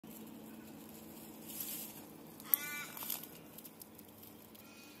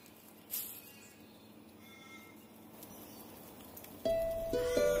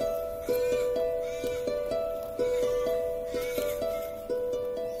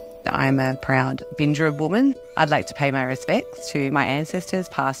I'm a proud Bindra woman. I'd like to pay my respects to my ancestors,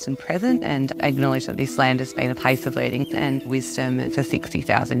 past and present, and acknowledge that this land has been a place of learning and wisdom for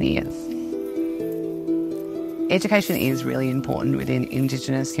 60,000 years. Education is really important within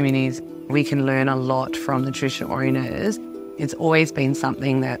Indigenous communities. We can learn a lot from the traditional owners. It's always been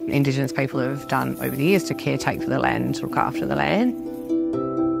something that Indigenous people have done over the years to caretake for the land and to look after the land.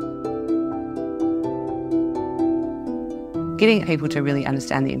 Getting people to really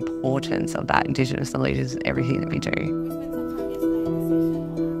understand the importance of that Indigenous knowledge is everything that we do.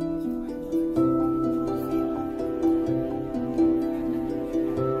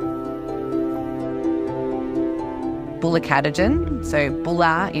 Boola Katitjin. So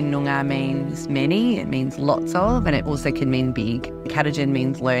Boola in Noongar means many, it means lots of, and it also can mean big. Katitjin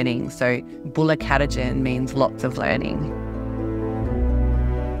means learning, so Boola Katitjin means lots of learning.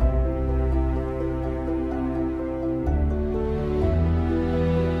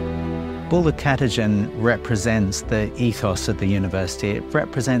 Boola Katitjin represents the ethos of the university. It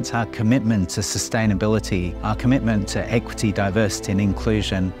represents our commitment to sustainability, our commitment to equity, diversity and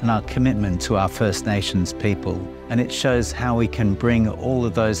inclusion, and our commitment to our First Nations people. And it shows how we can bring all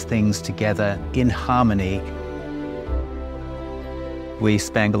of those things together in harmony. We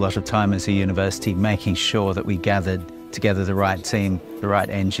spent a lot of time as a university making sure that we gathered together the right team, the right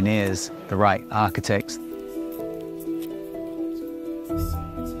engineers, the right architects.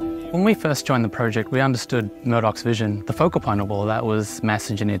 When we first joined the project, we understood Murdoch's vision. The focal point of all of that was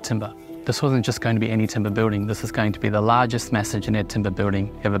mass engineered timber. This wasn't just going to be any timber building. This is going to be the largest mass engineered timber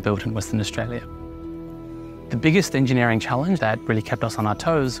building ever built in Western Australia. The biggest engineering challenge that really kept us on our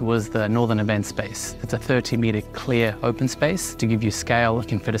toes was the northern event space. It's a 30-metre clear open space. To give you scale, you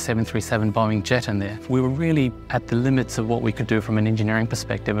can fit a 737 Boeing jet in there. We were really at the limits of what we could do from an engineering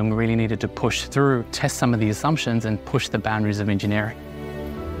perspective, and we really needed to push through, test some of the assumptions and push the boundaries of engineering.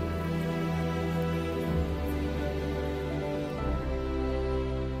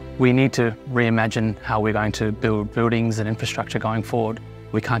 We need to reimagine how we're going to build buildings and infrastructure going forward.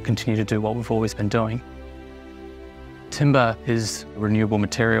 We can't continue to do what we've always been doing. Timber is a renewable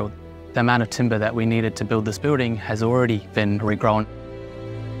material. The amount of timber that we needed to build this building has already been regrown.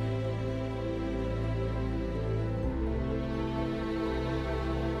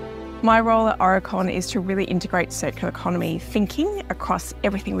 My role at Aurecon is to really integrate circular economy thinking across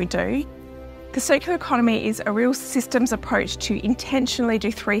everything we do. The circular economy is a real systems approach to intentionally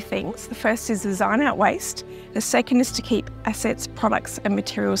do three things. The first is design out waste. The second is to keep assets, products and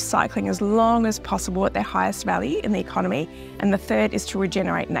materials cycling as long as possible at their highest value in the economy. And the third is to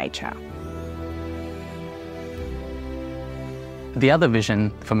regenerate nature. The other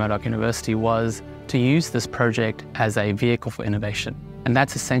vision for Murdoch University was to use this project as a vehicle for innovation. And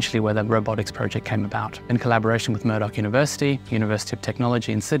that's essentially where the robotics project came about. In collaboration with Murdoch University, University of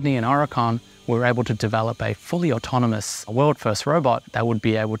Technology in Sydney and Aurecon, we were able to develop a fully autonomous, world-first robot that would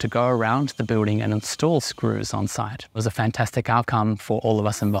be able to go around the building and install screws on site. It was a fantastic outcome for all of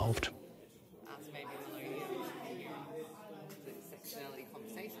us involved.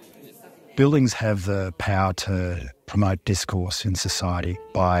 Buildings have the power to promote discourse in society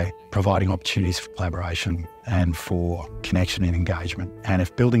by providing opportunities for collaboration and for connection and engagement. And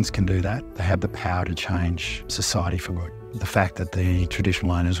if buildings can do that, they have the power to change society for good. The fact that the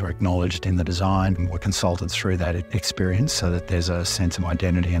traditional owners were acknowledged in the design and were consulted through that experience so that there's a sense of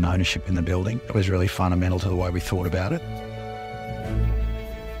identity and ownership in the building, it was really fundamental to the way we thought about it.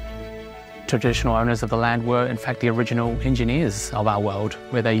 Traditional owners of the land were in fact the original engineers of our world,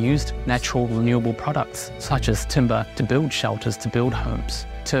 where they used natural renewable products such as timber to build shelters, to build homes.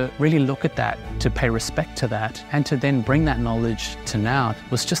 To really look at that, to pay respect to that, and to then bring that knowledge to now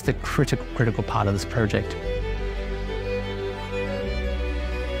was just a critical part of this project.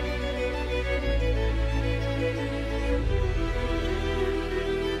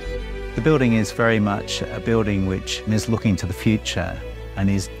 The building is very much a building which is looking to the future and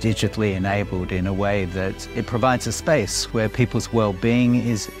is digitally enabled in a way that it provides a space where people's well-being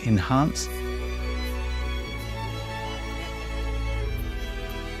is enhanced.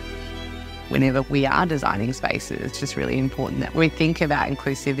 Whenever we are designing spaces, it's just really important that we think about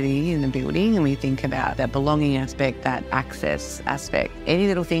inclusivity in the building and we think about that belonging aspect, that access aspect. Any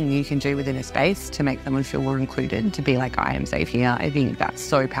little thing you can do within a space to make someone feel more included, to be like, I am safe here, I think that's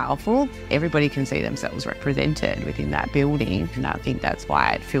so powerful. Everybody can see themselves represented within that building, and I think that's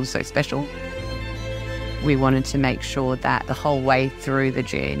why it feels so special. We wanted to make sure that the whole way through the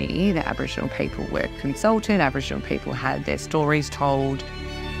journey, the Aboriginal people were consulted, Aboriginal people had their stories told.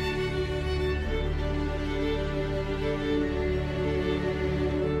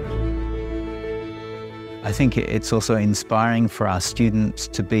 I think it's also inspiring for our students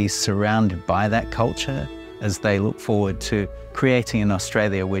to be surrounded by that culture as they look forward to creating an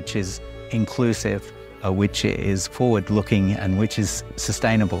Australia which is inclusive, which is forward-looking and which is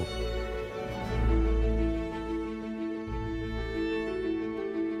sustainable.